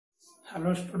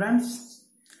Hello students,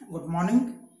 good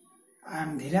morning. I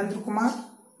am Dhirendra,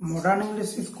 Modern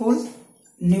English School,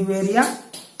 New Area,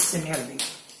 Senior B.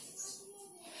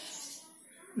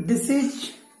 This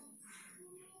is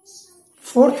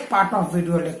fourth part of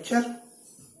video lecture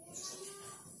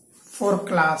for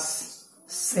class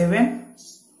 7,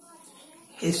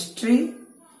 History,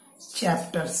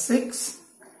 Chapter 6,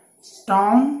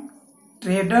 Town,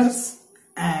 Traders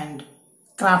and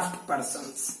Craft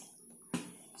Persons.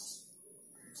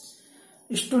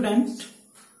 Student,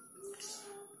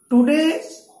 today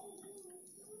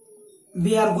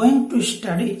we are going to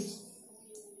study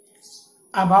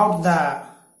about the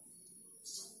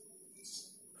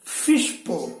fish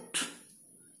port,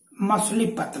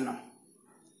 Machilipatnam.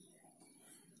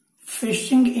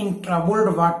 Fishing in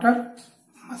troubled water,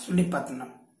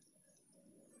 Machilipatnam.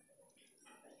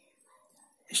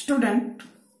 Student,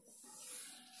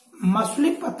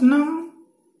 Machilipatnam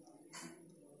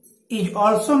is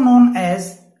also known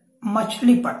as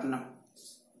Machilipatnam.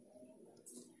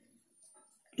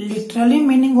 Literally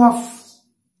meaning of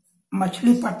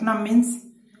Machilipatnam means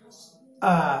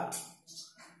a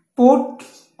port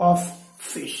of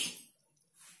fish.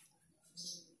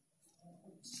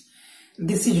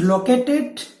 This is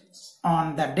located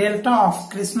on the delta of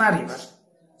Krishna River.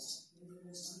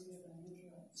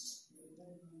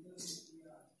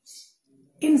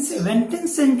 In 17th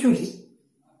century,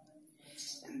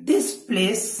 this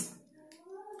place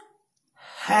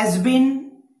has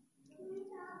been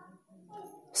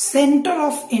center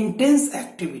of intense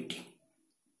activity.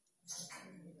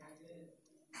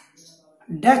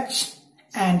 Dutch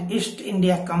and East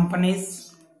India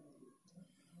companies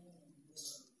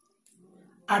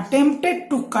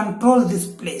attempted to control this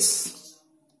place.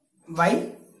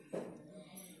 Why?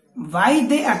 Why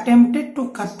they attempted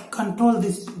to control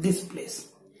this place?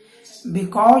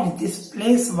 Because this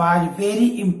place was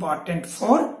very important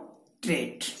for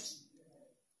trade.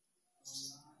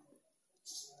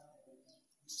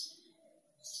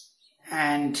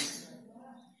 And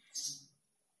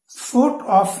fort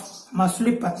of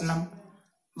Machilipatnam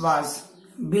was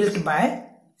built by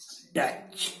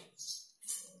Dutch.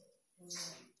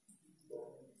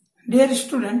 Dear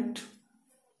student,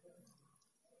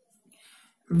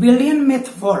 William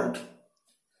Methwold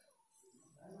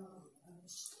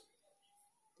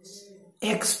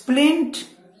explained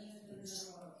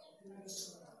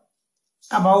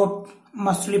about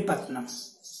Machilipatnam.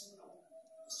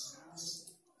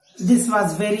 This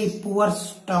was very poor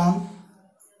town.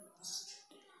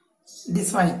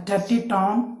 This was dirty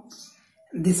town.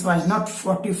 This was not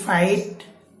fortified,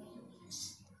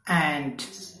 and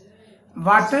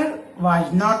water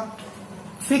was not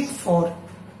fit for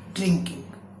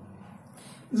drinking.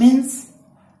 Means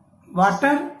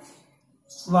water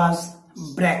was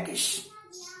brackish.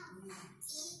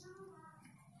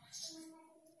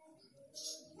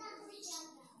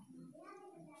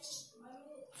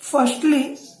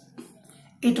 Firstly,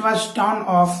 it was town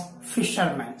of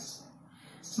fishermen,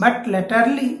 but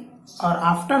laterly or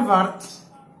afterwards,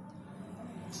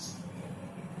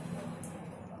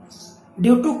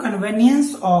 due to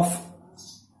convenience of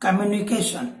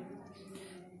communication,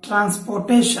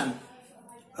 transportation,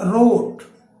 road,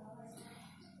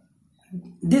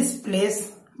 this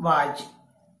place was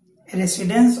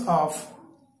residence of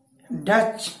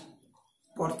Dutch,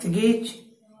 Portuguese,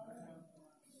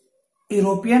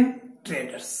 European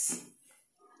traders.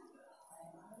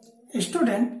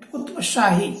 Student, Qutb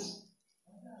Shahi,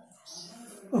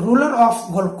 ruler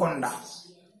of Golconda,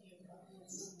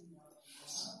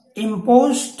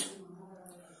 imposed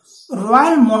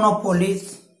royal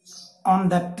monopolies on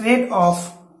the trade of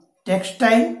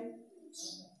textile,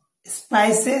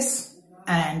 spices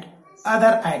and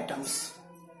other items.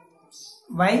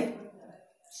 Why?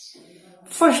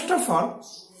 First of all,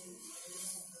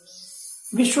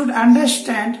 we should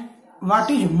understand what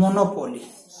is monopoly.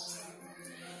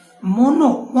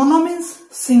 Mono means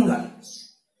single.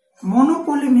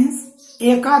 Monopoly means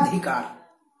ekadhikar.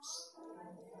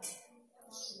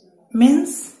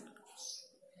 Means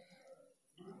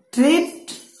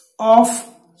trade of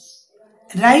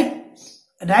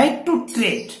right to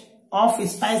trade of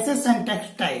spices and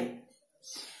textile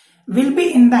will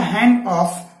be in the hand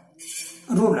of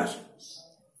ruler,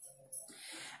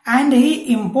 and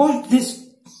he imposed this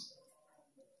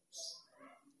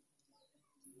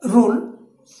rule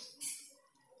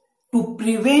to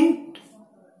prevent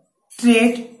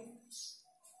trade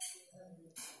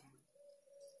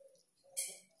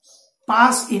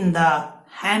pass in the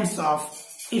hands of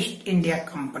East India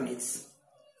companies.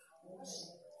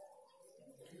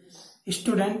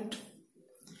 Student,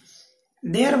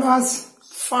 there was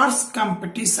fierce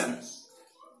competition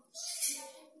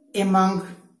among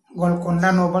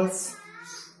Golconda nobles,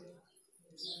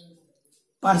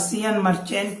 Persian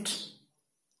merchant,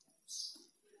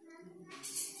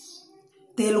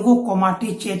 Telugu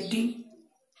Komati Chetty,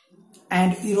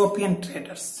 and European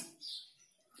traders.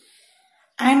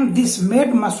 And this made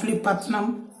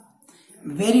Machilipatnam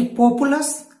very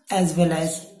populous as well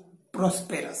as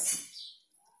prosperous.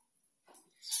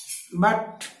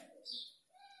 But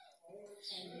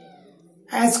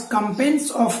as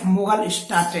campaigns of Mughal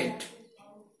started,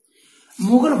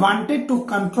 Mughal wanted to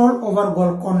control over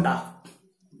Golconda.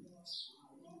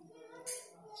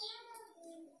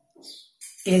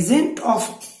 Agent of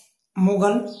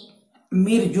Mughal,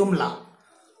 Mir Jumla,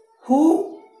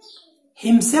 who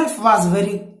himself was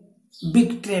very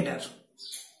big trader,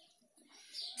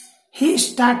 he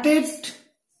started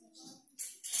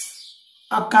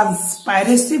a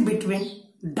conspiracy between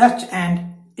Dutch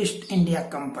and East India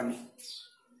Company.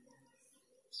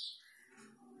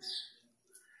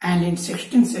 And in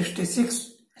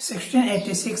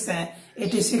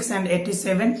 1686 and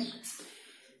 87,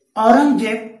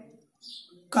 Aurangzeb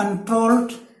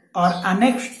controlled or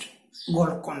annexed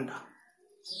Golconda.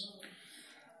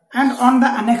 And on the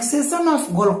annexation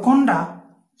of Golconda,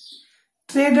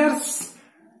 traders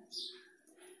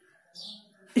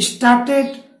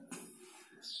started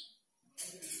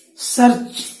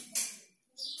search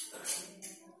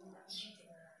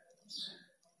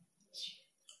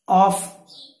of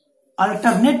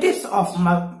alternatives of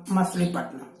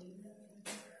Machilipatnam.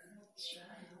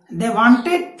 They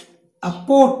wanted a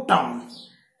port town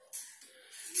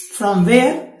from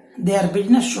where their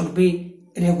business should be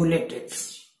regulated.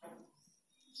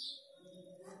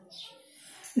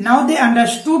 Now they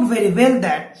understood very well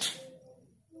that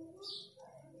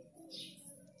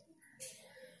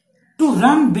to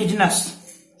run business,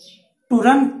 to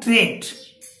run trade,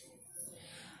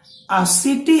 a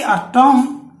city, a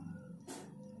town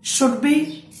should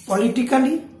be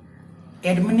politically,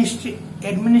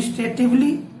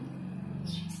 administratively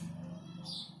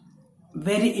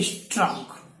very strong.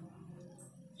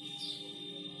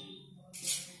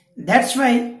 That's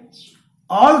why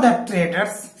all the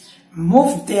traders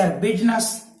moved their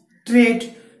business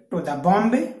trade to the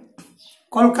Bombay,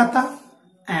 Kolkata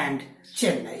and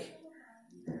Chennai.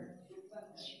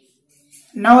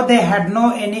 Now they had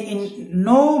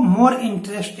no more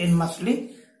interest in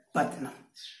Machilipatnam.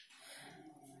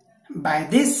 By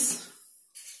this,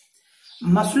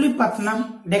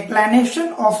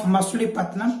 declination of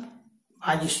Machilipatnam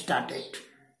was started.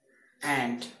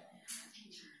 And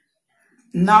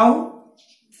now,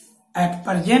 at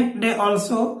present day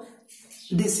also,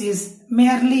 this is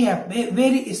merely a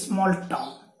very small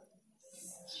town.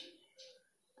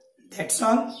 That's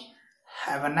all.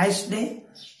 Have a nice day.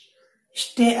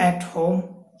 Stay at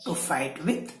home to fight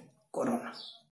with Corona.